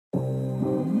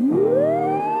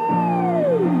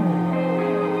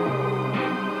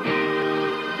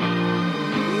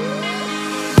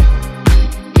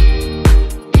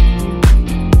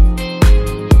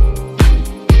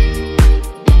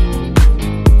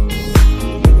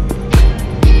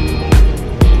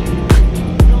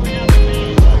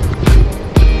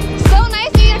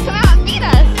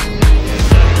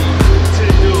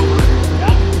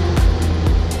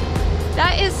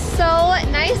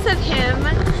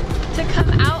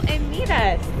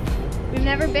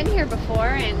never been here before,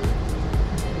 and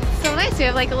it's so nice. We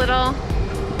have like a little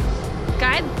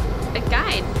guide.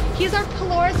 He's our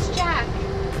Polaris Jack.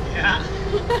 Yeah.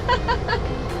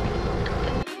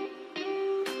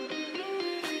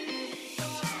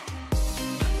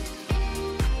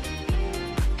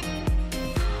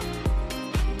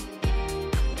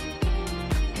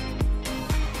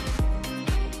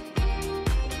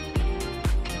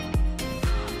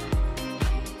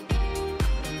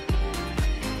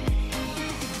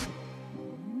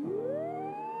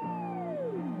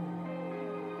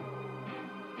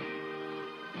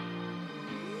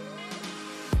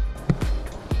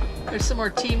 There's some more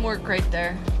teamwork right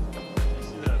there.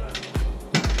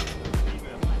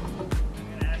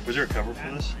 Was there a cover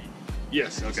for this?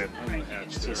 Yes. Okay. I'm gonna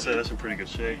hatch So there. say that's in pretty good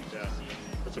shape. Yeah.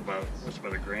 That's about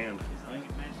 $1,000.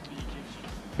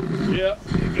 Yeah.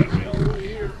 You got me all the way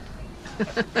here.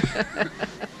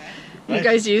 You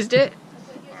guys used it?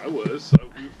 I was.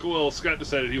 Well, Scott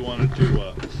decided he wanted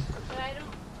to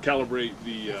calibrate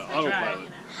the autopilot.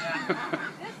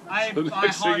 So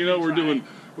next thing you know,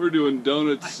 we're doing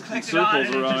donuts and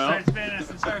circles around out. It just started spinning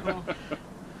us in circle.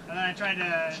 And then I tried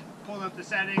to pull up the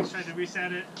settings, tried to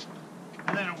reset it,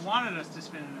 and then it wanted us to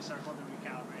spin in a circle to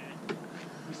recalibrate it.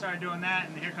 We started doing that,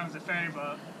 and here comes the ferry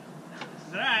boat. I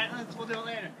said, all right, we'll do it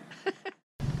later.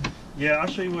 Yeah, I'll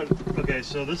show you what. Okay,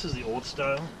 so this is the old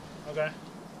style. Okay.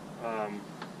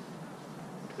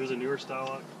 There's a newer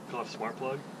style called Smart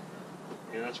Plug,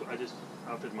 and that's what I just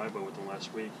outfitted my boat with them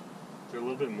last week. They're a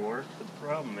little bit more, but the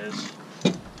problem is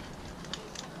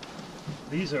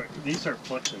these are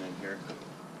flexing in here.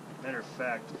 Matter of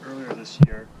fact, earlier this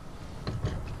year,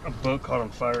 a boat caught on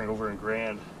fire over in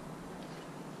Grand,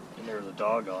 and there was a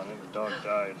dog on it. The dog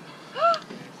died.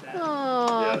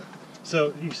 Aww. Yeah.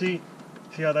 So you see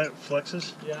how that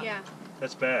flexes? Yeah.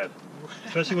 That's bad,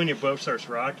 especially when your boat starts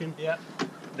rocking. Yeah.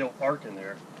 They'll arc in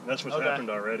there. And that's what's happened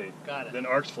already. Got it. Then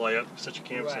arcs fly up, set your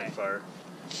campsite on fire.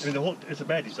 I mean, it's a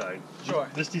bad design. Sure.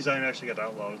 This design actually got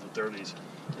outlawed in the 30s,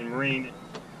 and marine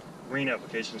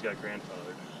applications got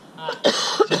grandfathered.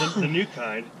 So the new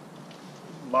kind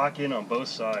lock in on both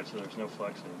sides, so there's no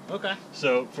flexing. Okay.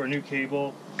 So for a new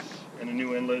cable and a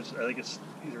new inlet, I think it's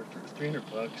either $300,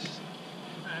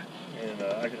 and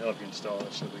I can help you install it.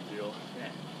 It's no big deal.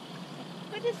 Yeah.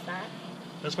 What is that?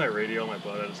 That's my radio on my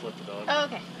boat. I just left it on. Oh,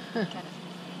 okay.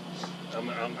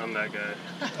 I'm that guy.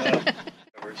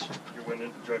 Your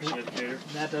wind direction indicator.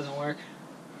 That doesn't work.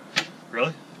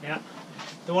 Really? Yeah.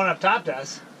 The one up top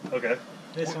does. Okay.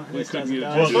 This one. We This couldn't doesn't. get it.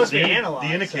 It's Well, supposed to be analog. the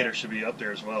indicator so. should be up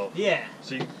there as well. Yeah.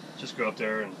 So you just go up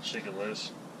there and shake it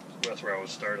loose. That's where I would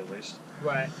start at least.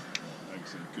 Right. Like I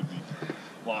said, it could be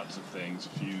lots of things,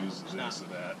 fuse, this, or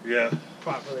that. Yeah.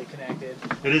 Properly connected.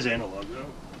 It is analog though.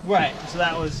 Right. So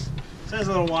that was. So there's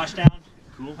a little wash down.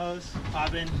 Cool. Hose.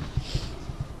 Pop in.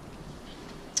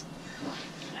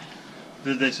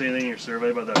 Did they say anything in your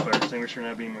survey about that fire extinguisher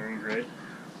not being marine grade?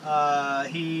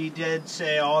 He did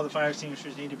say all the fire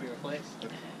extinguishers need to be replaced.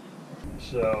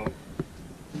 So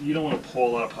you don't want to pull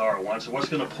a lot of power at once. So what's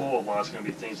going to pull a lot is going to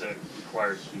be things that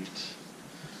require heat.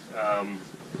 So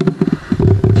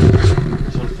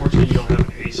unfortunately you don't have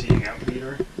an AC amp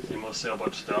meter, and most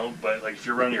sailboats don't, but like if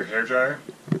you're running your hairdryer,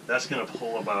 that's going to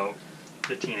pull about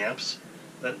 15 amps.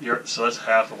 So that's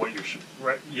half of what you should,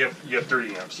 right? You have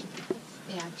 30 amps.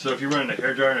 Yeah. So if you're running a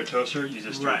hairdryer and a toaster, you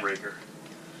just do a breaker.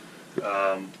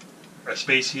 A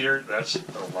space heater, that's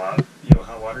a lot. You know,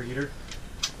 hot water heater.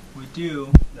 We do.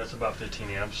 That's about 15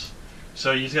 amps.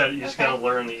 So you just got to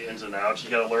learn the ins and outs. You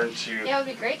got to learn to Yeah, it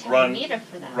would be great to have run a meter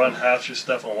for that. run half your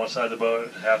stuff on one side of the boat,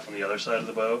 and half on the other side of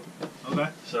the boat. Okay.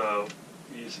 So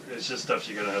it's just stuff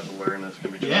you're gonna have to learn. That's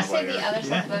gonna be When you done by say the ear. other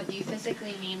side of the boat, do you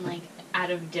physically mean like out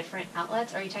of different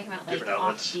outlets, or are you talking about like Different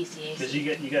off outlets. DCAC? Because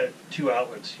you got two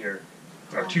outlets here,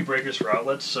 or two breakers for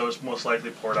outlets. So it's most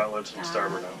likely port outlets and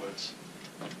starboard outlets.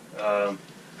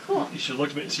 Cool. You should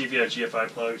look at see if you have GFI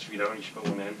plugs. If you don't, you should put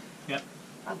one in. Yep.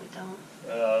 Probably don't.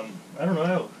 I don't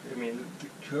know. I mean,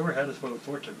 whoever had this boat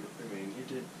before took. I mean, he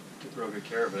took real good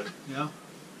care of it. Yeah.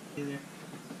 Either.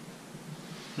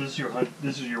 This is your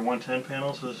 110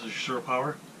 panel. So this is your shore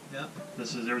power. Yep.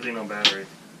 This is everything on battery.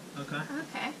 Okay.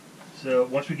 Okay. So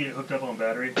once we get it hooked up on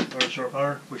battery or shore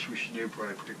power, which we should do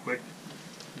probably pretty quick,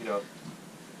 you know,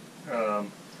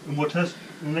 and we'll test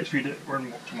the next few days or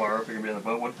tomorrow if you're gonna be on the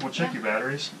boat. We'll check your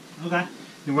batteries. Okay.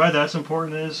 And why that's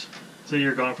important is, say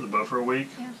you're gone for the boat for a week,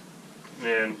 Yeah.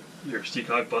 and your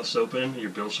steacock busts open,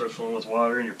 your bilge starts filling with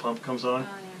water, and your pump comes on.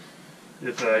 Oh yeah.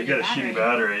 If you got a shitty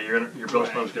battery, your bilge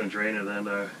pump's gonna drain it, then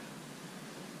you know.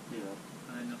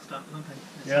 And you'll stop pumping.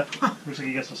 Yeah. Looks like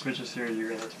you got some switches here. You're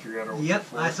gonna have to figure out. Yep,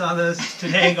 I saw those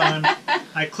today. Going,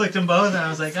 I clicked them both, and I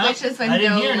was like, oh, Switches with I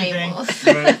didn't no hear anything. labels.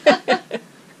 Right.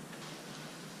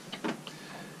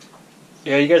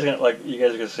 Yeah, you guys are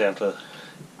gonna have to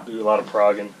do a lot of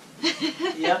progging.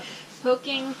 Yep.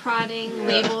 Poking, prodding, Yeah.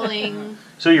 labeling.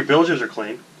 So your bilges are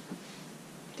clean.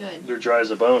 Good. They're dry as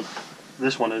a bone.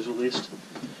 This one is, at least.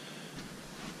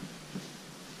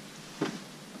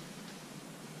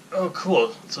 Oh,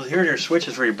 cool. So here are your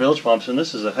switches for your bilge pumps, and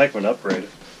this is a heck of an upgrade.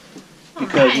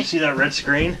 Because you see that red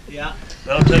screen? Yeah.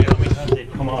 That'll tell you how many times they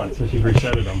come on since you've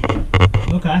resetted them.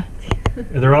 Okay.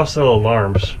 And they're also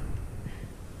alarms.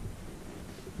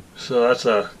 So that's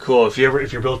cool. If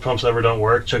your bilge pumps ever don't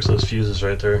work, check those fuses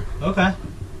right there. Okay.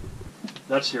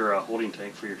 That's your holding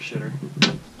tank for your shitter.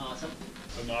 Awesome.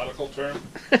 A nautical term?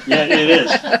 Yeah, it is.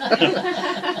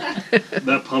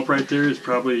 That pump right there is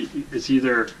probably, it's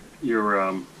either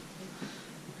your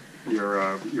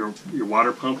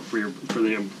water pump for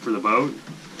the boat,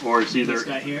 or it's either This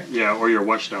guy here? Yeah, or your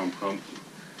washdown pump.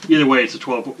 Either way, it's a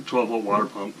 12 volt water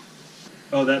pump.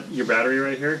 Oh, that your battery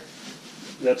right here.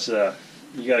 That's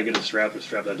you gotta get a strap to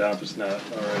strap that down if it's not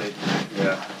already.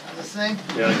 Yeah. This thing?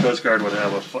 Yeah, the Coast Guard would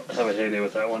have a heyday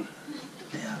with that one.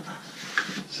 Yeah.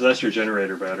 So that's your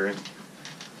generator battery.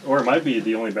 Or it might be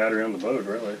the only battery on the boat,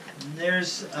 really.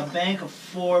 There's a bank of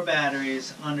 4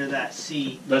 batteries under that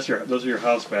seat. Those are your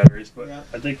house batteries, but Yep.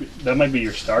 I think that might be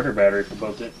your starter battery for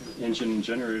both the engine and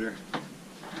generator.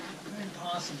 Very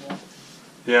possible.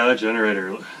 Yeah, that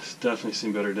generator has definitely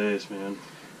seen better days, man.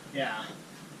 Yeah.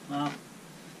 Well,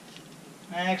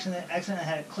 I accidentally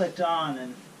had it clicked on,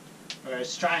 or I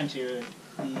was trying to.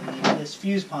 This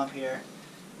fuse pump here,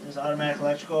 this automatic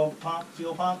electrical pump,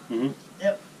 fuel pump. Mm-hmm.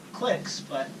 Yep, clicks,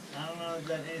 but I don't know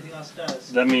that anything else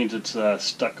does. That means it's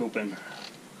stuck open.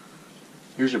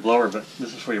 Here's your blower, but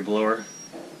this is for your blower.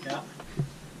 Yeah.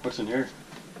 What's in here?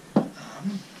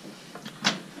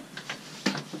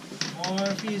 More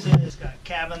fuses. Got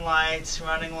cabin lights,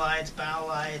 running lights, bow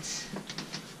lights.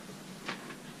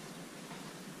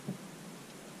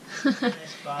 Nice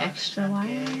box, Extra sun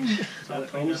wire. gauge.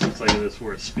 It almost looks like it's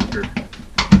for a speaker.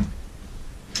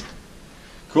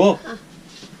 Cool.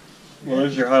 Well,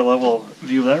 there's your high-level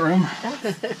view of that room.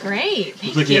 That's great.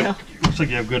 Thank Looks you. like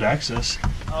you have good access.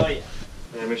 Oh yeah.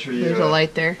 Yeah, make sure you There's a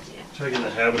light there. try to get in the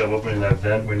habit of opening that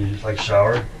vent when you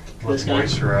shower. Let This the guy?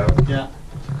 moisture out. Yeah.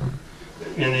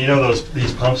 And you know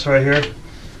these pumps right here?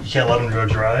 You can't let them go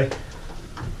dry.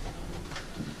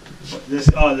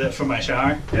 For my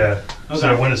shower? Yeah. Okay.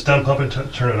 So when it's done pumping,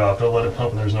 turn it off. Don't let it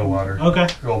pump when there's no water. Okay.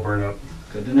 It'll burn up.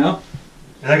 Good to know.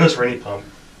 And that goes for any pump.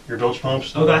 Your bilge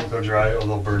pumps, don't let them go dry or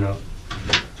they'll burn up.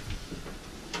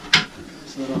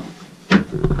 This little.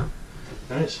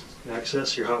 Nice.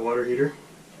 Access your hot water heater.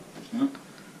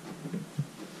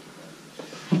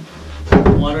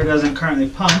 Water doesn't currently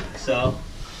pump, so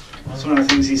that's one of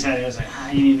the things he said. He was like,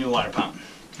 you need a new water pump.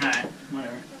 Alright,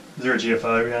 whatever. Is there a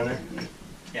GFI behind there?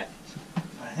 Yeah.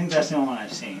 I think that's the only one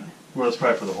I've seen. Well, that's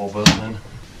probably for the whole boat then.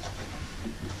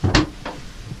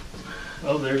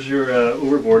 Oh, there's your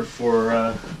overboard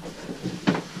for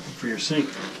your sink.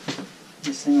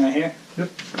 This thing right here? Yep.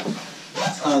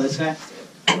 Oh, this guy?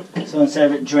 So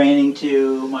instead of it draining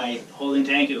to my holding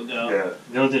tank, it would go. Yeah.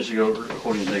 The only thing that should go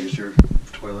holding tank is your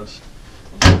toilets.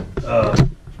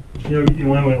 You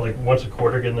want to like once a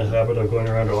quarter get in the habit of going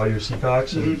around to all your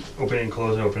seacocks and opening and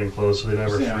close, so they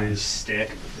never freeze.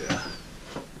 Stick. Yeah.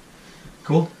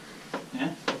 Cool.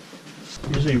 Yeah.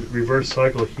 Usually reverse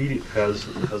cycle heat has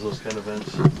those kind of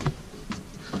vents.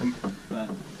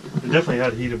 It definitely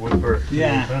had heated wood for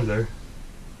time there.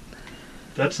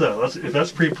 If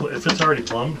it's already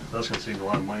plumbed, that's gonna save a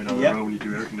lot of money down the road when you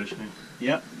do air conditioning.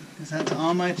 Yep. Because that's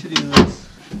on my to-do list.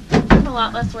 I'm a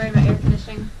lot less worried about air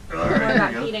conditioning. All More right,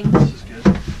 about there you heating. go. This is good.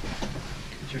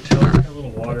 Get your tiller, got a little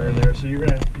water in there, so you're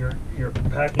gonna your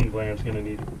packing gland's gonna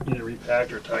need either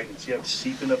repacked or tightened. So you have to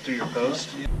seep it up through your post.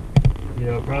 You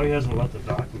know, it probably hasn't left the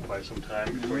docking quite some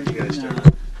time before you guys do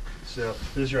it. So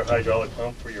this is your hydraulic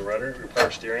pump for your rudder, your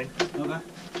power steering. Okay.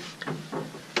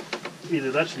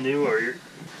 Either that's new or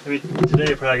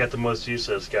today it probably got the most use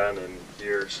that it's gotten in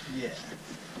years. Yeah.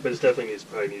 But it definitely needs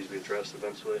to be addressed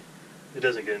eventually. It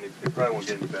probably won't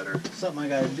get any better. Something I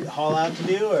gotta haul out to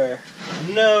do, or?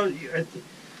 No,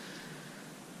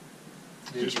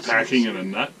 Just packing in a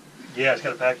nut? Yeah, it's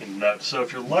got a packing nut. So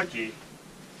if you're lucky,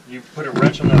 you put a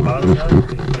wrench on that bottom nut, and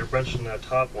you put a wrench on that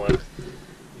top one.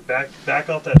 You back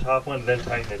off that top one, and then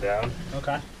tighten it down.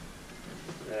 Okay.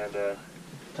 And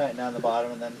Tighten down the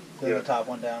bottom and then glue the top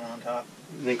one down on top.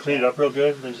 and then clean it up real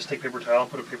good. Then just take paper towel,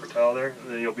 put a paper towel there, and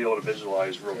then you'll be able to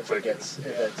visualize real quick. If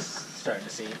it's starting to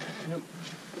seep. Yep.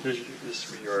 This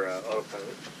is your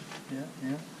autopilot.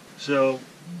 Yeah. So,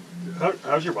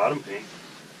 how's your bottom paint?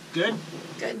 Good.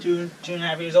 Good.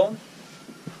 2.5 years old.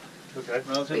 Okay.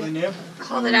 Relatively new.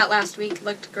 Called it out last week.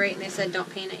 Looked great, and they said don't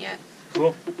paint it yet.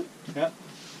 Cool. Yep.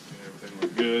 Everything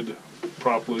looked good.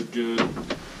 Prop looked good.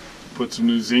 Put some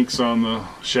new zincs on the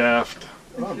shaft.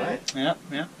 Oh, nice. Yeah.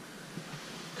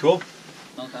 Cool.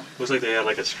 Okay. Looks like they had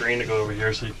like a screen to go over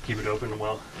here so you can keep it open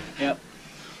well. Yep.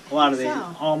 A lot of these,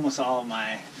 So. almost all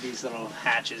of these little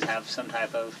hatches have some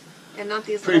type of And not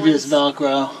these previous little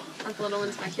Velcro. ones. Not the little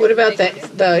ones back here. What about Big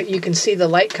that? ones. You can see the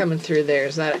light coming through there.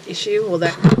 Is that an issue? Will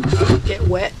that get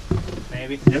wet?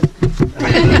 Maybe. Yep.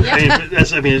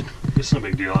 I mean, it's no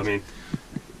big deal. I mean,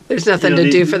 There's nothing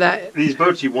to do for that. These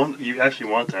boats, you actually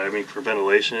want that. I mean, for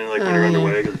ventilation, like when you're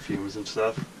underway, because the fumes and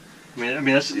stuff. I mean,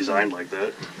 that's designed like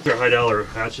that. They're $high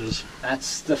hatches.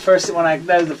 That's the first that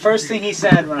was the first thing he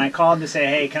said when I called to say,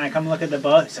 "Hey, can I come look at the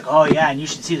boat?" He's like, "Oh yeah, and you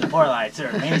should see the port lights. They're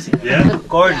amazing. Yeah.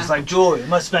 Gorgeous, like jewelry. You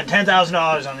must have spent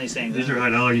 $10,000 on these things." These are $high.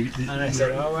 And I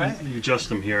said, "All right." You adjust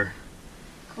them here.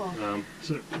 Cool.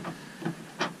 So,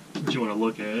 what you want to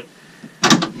look at?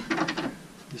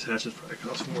 These hatches probably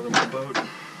cost more than my boat.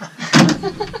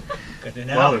 Good to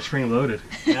know. Wow, they're spring loaded.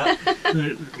 Yep. I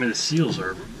mean, the seals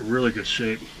are in really good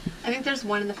shape. I think there's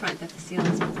one in the front that the seal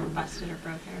is busted or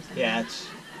broken or something. Yeah, it's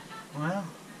well.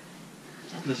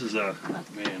 This is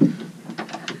man,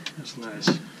 that's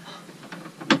nice.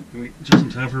 Just in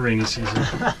time for rainy season.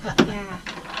 Yeah.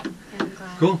 I'm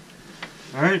glad. Cool.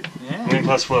 All right. Yeah. Main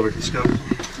plus flow, let's go.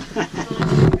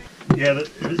 Yeah, does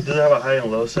it have a high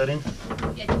and low setting?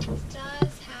 It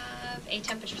does have a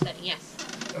temperature setting, yes.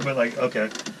 But like, okay.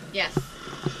 Yes.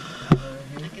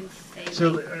 I can say.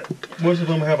 So most of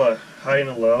them have a high and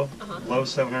a low. Uh-huh. Low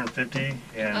 750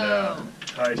 and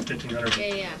high 1500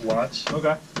 Yeah. watts.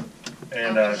 Okay.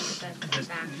 And I'll put the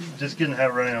back. just getting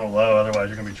have running on a low, otherwise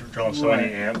you're going to be drawing so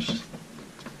many amps.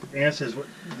 Amps is what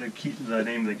the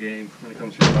name of the game when it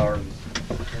comes to power and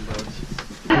boats.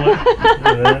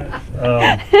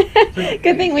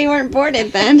 Good thing we weren't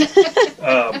boarded then. You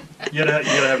gotta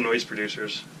have noise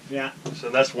producers. Yeah. So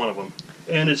that's one of them.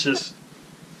 And it's just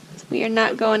We are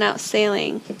not going out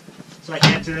sailing. So I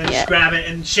can't just grab it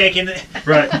and shake it.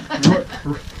 right.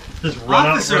 Just run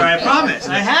Officer, out. I promise.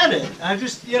 I had it. I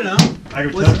just, I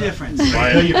can what's tell, the difference?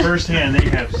 I tell you firsthand, they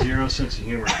have zero sense of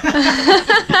humor.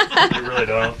 They really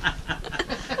don't.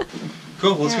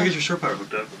 Cool. Well, let's go get your shore power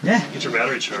hooked up. Yeah. Get your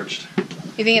battery charged.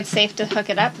 You think it's safe to hook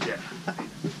it up? Yeah.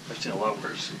 I've seen a lot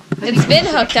worse. It's been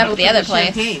hooked up at the other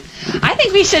place. I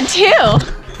think we should too.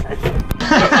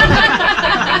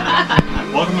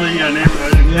 Welcome to the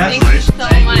neighborhood. Yeah. Thanks so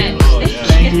much. Oh, yeah.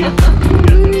 Thank you.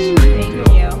 Thank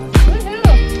you.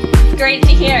 Woohoo. It's great to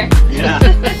hear. Yeah.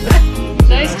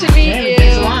 Nice to meet Hey, you.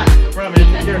 thanks a lot. No problem,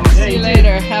 man. Take care. See you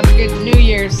later. Have a good New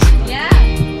Year's. Yeah.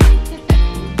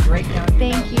 Right down.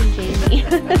 Thank you, Jamie.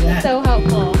 That's so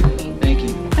helpful. Thank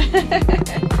you.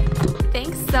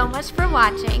 Thanks so much for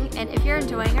watching, and if you're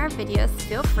enjoying our videos,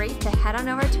 feel free to head on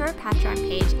over to our Patreon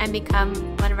page and become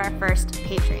one of our first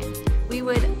patrons. We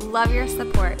would love your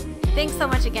support. Thanks so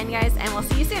much again, guys, and we'll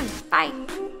see you soon. Bye!